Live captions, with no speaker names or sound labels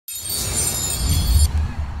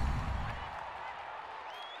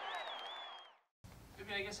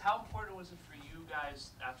Vegas, how important was it for you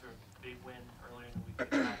guys after a big win earlier in the week to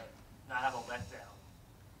kind of not have a letdown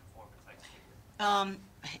performance like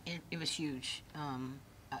you did? It was huge.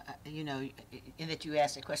 You know, in that you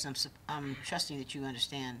asked that question, I'm trusting that you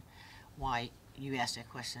understand why you asked that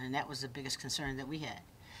question, and that was the biggest concern that we had.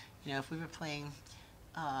 You know, if we were playing,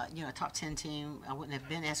 you know, a top 10 team, I wouldn't have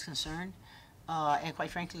been as concerned. And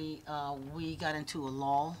quite frankly, we got into a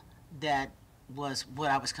lull that was what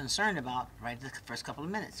I was concerned about right the first couple of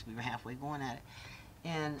minutes. We were halfway going at it.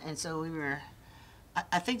 And so we were,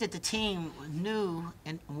 I think that the team knew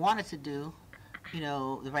and wanted to do, you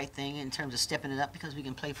know, the right thing in terms of stepping it up because we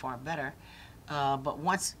can play far better. But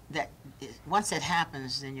once that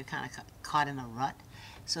happens, then you're kind of caught in a rut.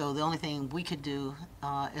 So the only thing we could do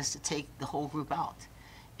is to take the whole group out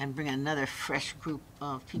and bring another fresh group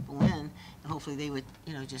of people in, and hopefully they would,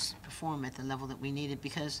 you know, just perform at the level that we needed,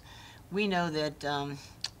 because we know that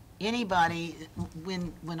anybody,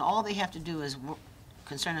 when all they have to do is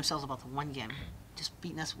concern themselves about the one game, just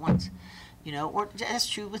beating us once, you know, or that's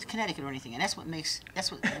true with Connecticut or anything, and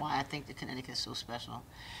why I think that Connecticut is so special,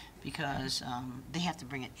 because they have to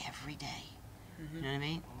bring it every day. Mm-hmm. You know what I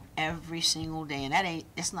mean? Every single day, and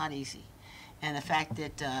it's not easy. And the fact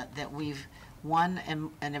that that we've won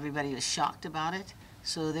and everybody was shocked about it,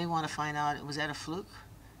 so they want to find out, was that a fluke?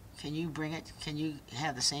 Can you bring it? Can you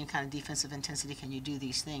have the same kind of defensive intensity? Can you do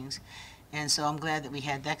these things? And so I'm glad that we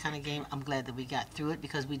had that kind of game. I'm glad that we got through it,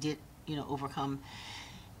 because we did, you know, overcome.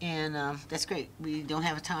 And that's great. We don't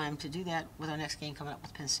have time to do that with our next game coming up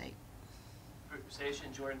with Penn State. Stasha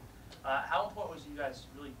and Jordan, how important was you guys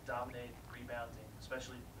really dominating rebounding,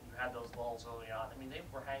 especially when you had those lulls early on? I mean, they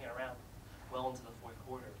were hanging around well into the fourth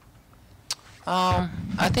quarter.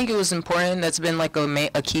 I think it was important. That's been like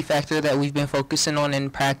a key factor that we've been focusing on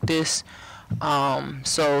in practice.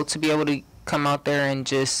 So to be able to come out there and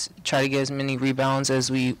just try to get as many rebounds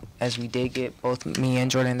as we did get, both me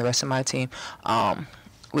and Jordan and the rest of my team,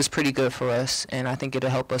 was pretty good for us, and I think it'll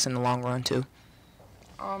help us in the long run too.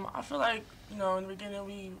 I feel like, you know, in the beginning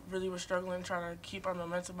we really were struggling trying to keep our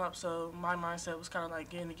momentum up, so my mindset was kind of like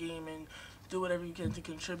get in the game and do whatever you can to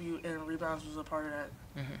contribute, and rebounds was a part of that.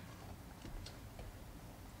 Mm-hmm.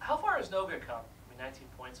 How far has Noga come? I mean, 19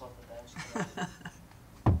 points off the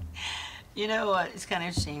bench. You know, it's kind of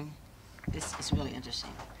interesting. It's really interesting.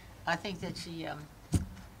 I think that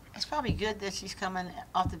it's probably good that she's coming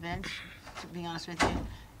off the bench, to be honest with you.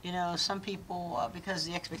 You know, some people, because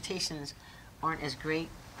the expectations aren't as great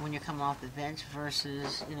when you're coming off the bench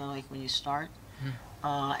versus, you know, like when you start.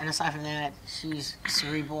 Mm-hmm. And aside from that, she's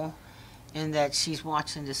cerebral in that she's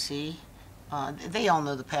watching to see. They all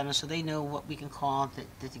know the pattern, so they know what we can call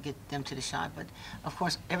to get them to the shot. But, of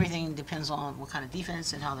course, everything depends on what kind of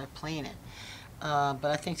defense and how they're playing it. But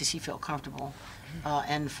I think that she felt comfortable.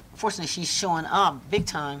 And fortunately, she's showing up big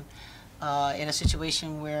time in a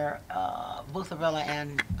situation where both Arella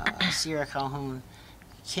and Sierra Calhoun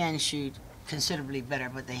can shoot considerably better,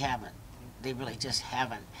 but they haven't. They really just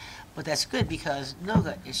haven't. But that's good because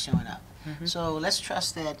Noga is showing up. Mm-hmm. So let's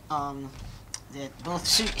trust that that both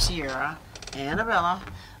Sierra and Arella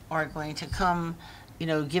are going to come, you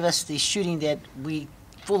know, give us the shooting that we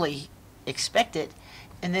fully expected,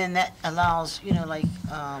 and then that allows, you know, like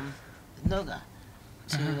Noga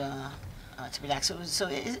to relax. So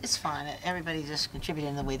it's fine. Everybody just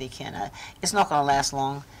contributing the way they can. It's not going to last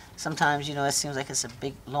long. Sometimes, you know, it seems like it's a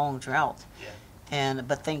big, long drought. Yeah.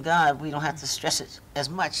 But thank God we don't have to stress it as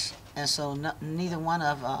much. And so neither one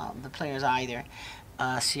of the players, either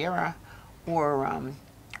Sierra or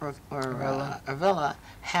Arella,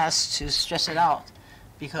 has to stress it out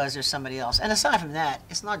because there's somebody else. And aside from that,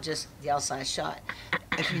 it's not just the outside shot.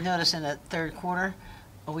 If you notice in the third quarter,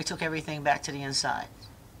 we took everything back to the inside,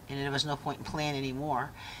 and there was no point in playing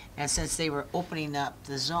anymore. And since they were opening up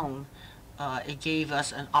the zone, it gave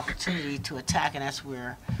us an opportunity to attack, and that's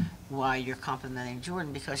why you're complimenting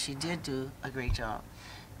Jordan, because she did do a great job.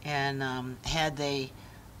 And had they,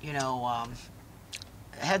 you know,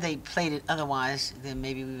 had they played it otherwise, then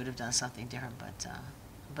maybe we would have done something different.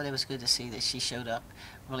 But it was good to see that she showed up.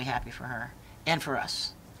 Really happy for her and for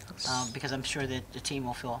us, because I'm sure that the team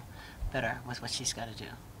will feel better with what she's got to do.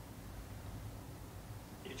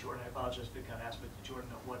 Yeah, Jordan, I apologize for the kind of aspect of Jordan.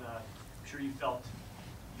 What I'm sure you felt,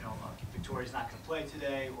 you know, Victoria's not going to play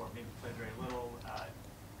today, or maybe played very little.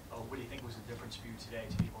 What do you think was the difference for you today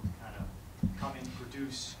to be able to kind of come in,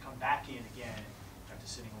 produce, come back in again after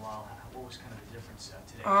sitting a while? What was kind of the difference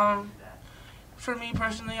today? For me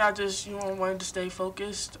personally, I just wanted to stay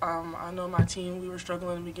focused. I know my team, we were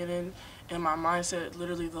struggling in the beginning, and my mindset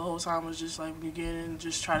literally the whole time was just like beginning,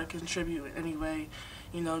 just try to contribute in any way.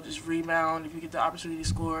 Just rebound. If you get the opportunity to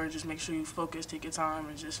score, just make sure you focus, take your time,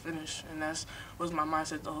 and just finish. And that was my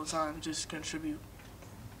mindset the whole time, just contribute.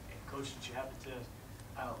 And Coach, did you happen to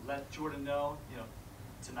let Jordan know,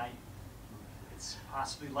 tonight it's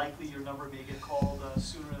possibly likely your number may get called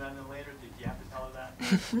sooner than later? Did you have to tell her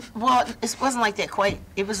that? Well, it wasn't like that quite.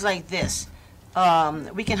 It was like this.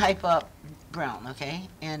 We can hype up Brown, okay?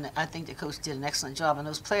 And I think the coach did an excellent job, and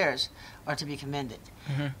those players are to be commended.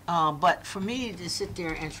 But for me to sit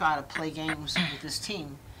there and try to play games with this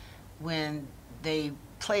team when they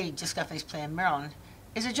just got finished playing Maryland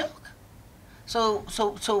is a joke. So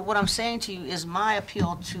what I'm saying to you is my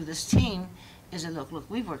appeal to this team is that, look,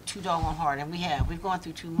 we've worked too doggone hard, and we've gone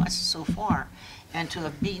through too much so far, and to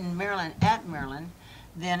have beaten Maryland at Maryland,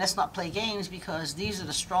 then let's not play games because these are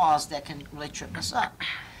the straws that can really trip us up.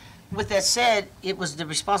 With that said, it was the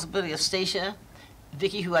responsibility of Stasha,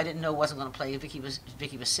 Vicky, who I didn't know wasn't going to play. Vicky was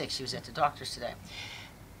sick; she was at the doctor's today.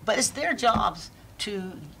 But it's their jobs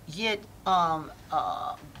to get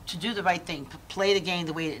to do the right thing, play the game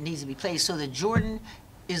the way it needs to be played, so that Jordan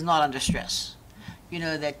is not under stress.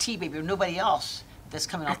 That T-Baby or nobody else that's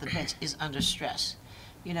coming off the bench is under stress.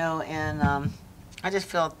 And I just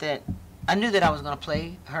felt that I knew that I was going to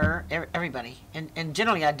play her, everybody, and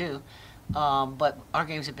generally I do, but our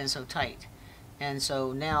games have been so tight. And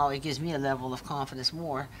so now it gives me a level of confidence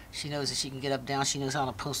more. She knows that she can get up, down. She knows how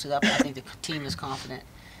to post it up. I think the team is confident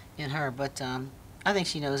in her. But I think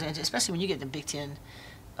she knows, and especially when you get the Big Ten.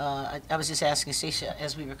 I was just asking Stasha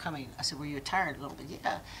as we were coming, I said, were you tired a little bit?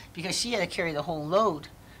 Yeah, because she had to carry the whole load,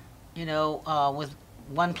 with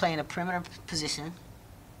one playing a perimeter position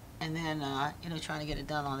and then, trying to get it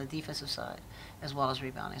done on the defensive side as well as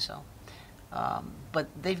rebounding. So, but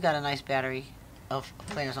they've got a nice battery of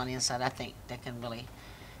players on the inside, I think, that can really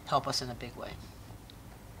help us in a big way.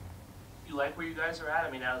 You like where you guys are at? I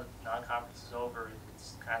mean, now the non-conference is over,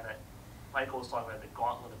 it's kind of that, Michael was talking about the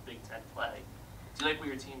gauntlet of Big Ten play. Do you like where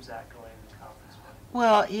your team's at going into the conference play?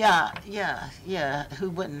 Well, yeah. Who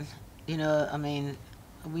wouldn't? I mean,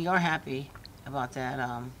 we are happy about that.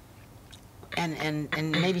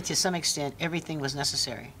 And maybe to some extent, everything was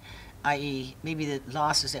necessary, i.e., maybe the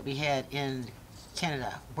losses that we had in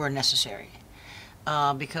Canada were necessary.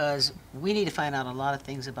 Because we need to find out a lot of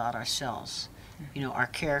things about ourselves. Our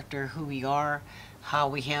character, who we are, how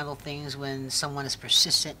we handle things when someone is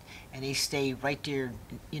persistent and they stay right there,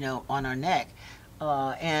 on our neck.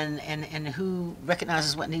 And who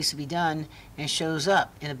recognizes what needs to be done and shows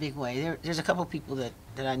up in a big way. There's a couple of people that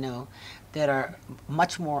I know that are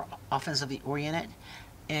much more offensively oriented,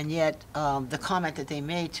 and yet the comment that they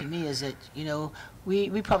made to me is that,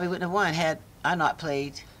 we probably wouldn't have won had I not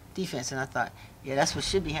played defense. And I thought, yeah, that's what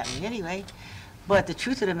should be happening anyway. But the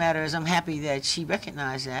truth of the matter is I'm happy that she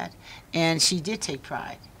recognized that, and she did take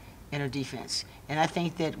pride in her defense. And I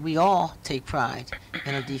think that we all take pride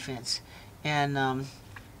in our defense. And I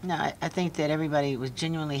think that everybody was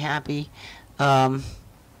genuinely happy. And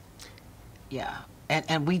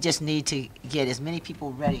we just need to get as many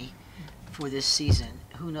people ready for this season.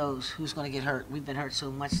 Who knows who's going to get hurt? We've been hurt so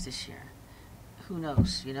much this year. Who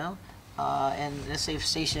knows, And let's say if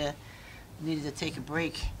Stasha needed to take a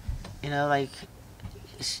break,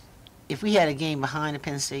 if we had a game behind the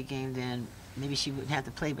Penn State game, then maybe she wouldn't have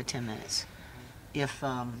to play but 10 minutes. If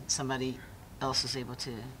somebody else is able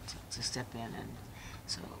to step in, and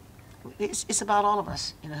so it's about all of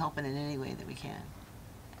us, helping in any way that we can.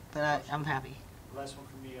 But I'm happy. Last one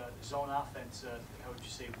from me, the zone offense. How would you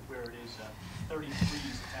say where it is? 33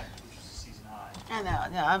 attempts, which is a season high. I know.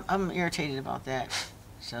 Yeah, I'm irritated about that.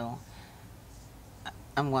 So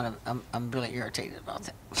I'm really irritated about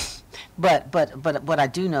that. But what I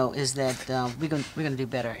do know is that we're gonna do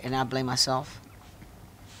better, and I blame myself.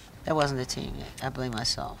 That wasn't the team. I blame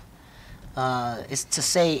myself. It's to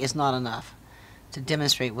say it's not enough. To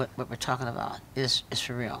demonstrate what we're talking about is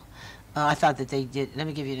for real. I thought that they did. Let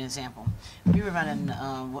me give you an example. We were running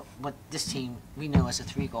what this team we know as a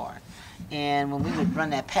 3-guard, and when we would run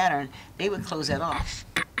that pattern, they would close that off.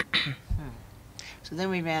 So then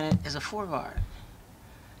we ran it as a 4-guard.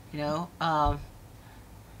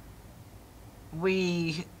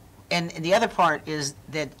 And the other part is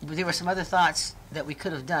that there were some other thoughts that we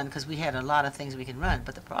could have done because we had a lot of things we can run.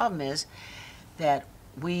 But the problem is that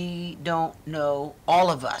we don't know, all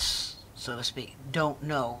of us, so to speak, don't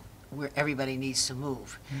know where everybody needs to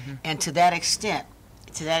move. And to that extent,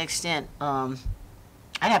 that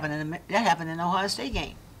happened in the Ohio State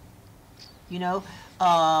game. Do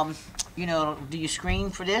you screen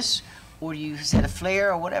for this, or do you set a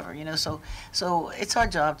flare or whatever, you know? So it's our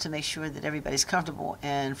job to make sure that everybody's comfortable,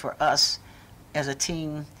 and for us as a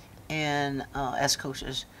team and as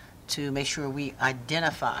coaches to make sure we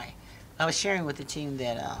identify. I was sharing with the team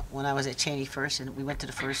that when I was at Cheney first and we went to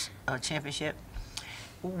the first championship,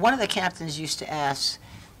 one of the captains used to ask,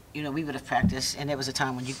 you know, we would have practiced, and there was a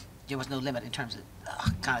time when there was no limit in terms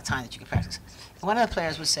of kind of time that you could practice. And one of the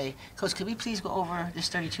players would say, Coach, could we please go over this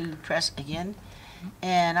 32 press again?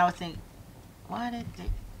 And I would think, why did they?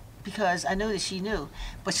 Because I know that she knew,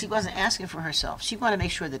 but she wasn't asking for herself. She wanted to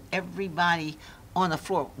make sure that everybody on the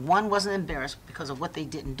floor, one, wasn't embarrassed because of what they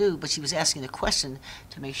didn't do, but she was asking the question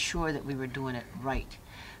to make sure that we were doing it right.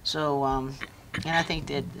 So, and I think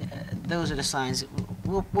that those are the signs that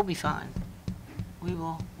we'll be fine. We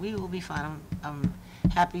will be fine. I'm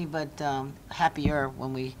happy, but happier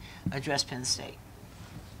when we address Penn State.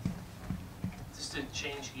 Just to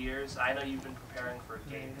change gears, I know you've been preparing for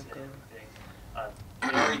a game today.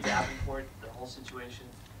 Mary Davenport, the whole situation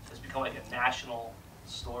has become like a national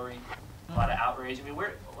story. A lot of outrage. I mean,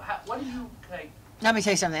 what do you like? Let me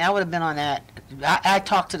tell you something. I would have been on that. I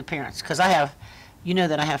talked to the parents because I have, you know,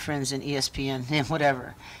 that I have friends in ESPN and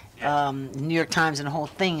whatever, Yeah. New York Times and the whole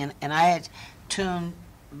thing, and I had tuned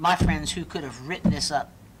my friends who could have written this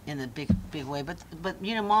up in a big way, but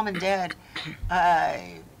you know, mom and dad,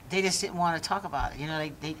 they just didn't want to talk about it. You know,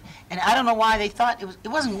 they and I don't know why they thought it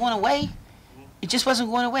wasn't going away. It just wasn't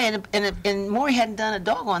going away, and Maury hadn't done a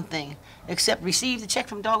doggone thing except received a check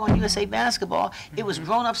from doggone USA Basketball. It was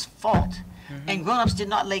grown-ups' fault, and grown-ups did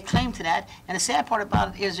not lay claim to that. And the sad part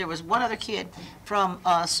about it is there was one other kid from,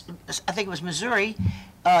 I think it was Missouri.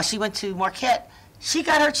 She went to Marquette. She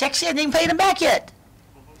got her check. She hadn't even paid them back yet.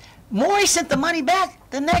 Maury sent the money back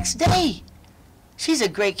the next day. She's a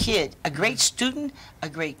great kid, a great student, a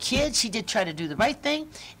great kid. She did try to do the right thing.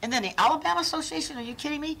 And then the Alabama Association, are you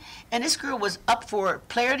kidding me? And this girl was up for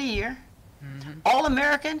Player of the Year,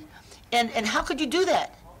 All-American. And how could you do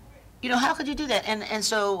that? You know, how could you do that? And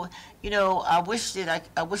so, you know, I wish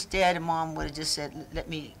Dad and Mom would have just said, let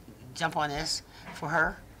me jump on this for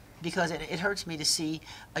her, because it hurts me to see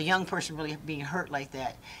a young person really being hurt like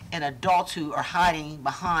that, and adults who are hiding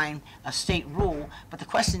behind a state rule. But the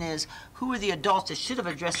question is, who are the adults that should have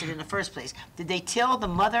addressed it in the first place? Did they tell the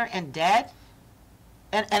mother and dad?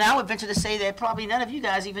 And I would venture to say that probably none of you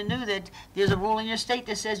guys even knew that there's a rule in your state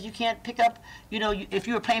that says you can't pick up, you know, if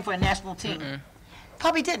you were playing for a national team.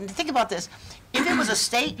 Probably didn't. Think about this. If it was a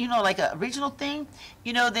state, you know, like a regional thing,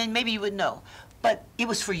 you know, then maybe you would know. But it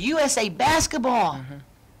was for USA Basketball.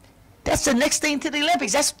 That's the next thing to the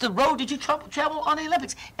Olympics. That's the road that you travel on the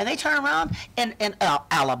Olympics. And they turn around and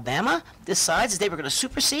Alabama decides that they were going to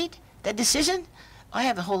supersede that decision. I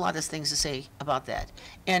have a whole lot of things to say about that.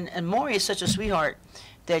 And Maury is such a sweetheart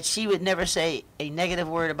that she would never say a negative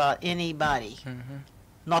word about anybody.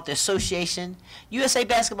 Not the association. USA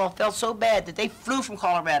Basketball felt so bad that they flew from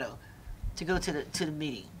Colorado to go to the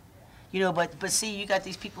meeting. You know, but see, you got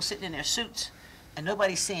these people sitting in their suits, and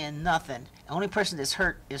nobody's saying nothing. The only person that's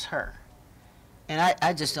hurt is her. And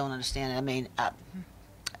I just don't understand it. I mean,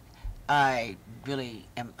 I really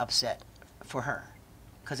am upset for her,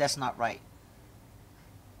 because that's not right.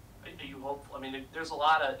 Are you hopeful? I mean, there's a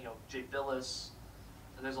lot of, you know, Jay Billis,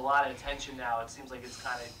 and there's a lot of attention now. It seems like it's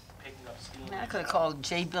kind of picking up steam. I could have called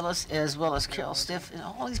Jay Billis as well as Carol Stiff, and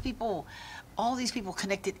all these people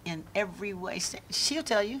connected in every way. She'll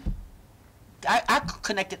tell you. I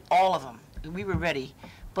connected all of them. We were ready.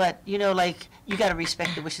 But, you know, like, you got to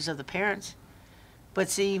respect the wishes of the parents. But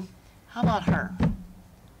see, how about her?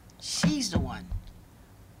 She's the one.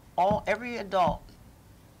 Every adult,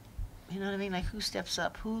 you know what I mean? Like, who steps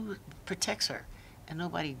up? Who protects her? And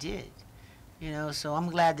nobody did. You know, so I'm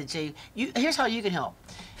glad that Jay, here's how you can help.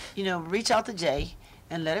 You know, reach out to Jay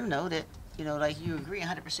and let him know that, you know, like, you agree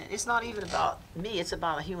 100%. It's not even about me. It's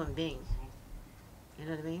about a human being. You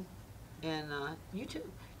know what I mean? And you too.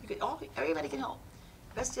 Everybody can help.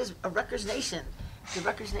 That's just a Rutgers Nation. The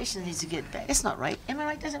Rutgers Nation needs to get back. It's not right. Am I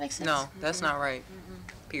right? Doesn't make sense. No, that's not right.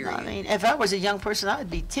 Period. No, I mean, if I was a young person, I would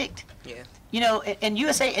be ticked. Yeah. You know, and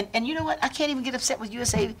USA, and you know what? I can't even get upset with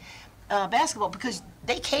USA Basketball, because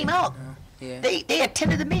they came out. Yeah. They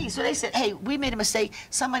attended the meeting, so they said, hey, we made a mistake.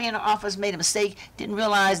 Somebody in our office made a mistake, didn't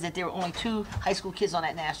realize that there were only 2 high school kids on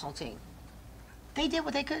that national team. They did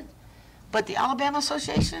what they could. But the Alabama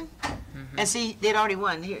Association, and see, they'd already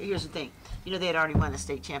won. Here's the thing. You know, they had already won the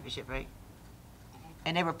state championship, right?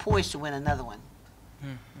 And they were poised to win another one.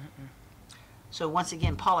 So once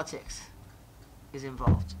again, politics is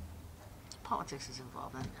involved. Politics is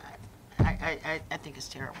involved. And I think it's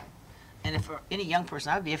terrible. And if for any young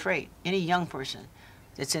person, I'd be afraid. Any young person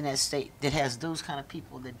that's in that state, that has those kind of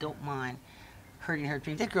people that don't mind hurting her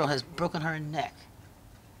dream. That girl has broken her neck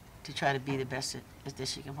to try to be the best that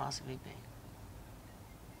she can possibly be.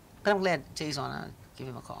 But I'm glad Jay's on. I'll give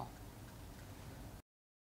him a call.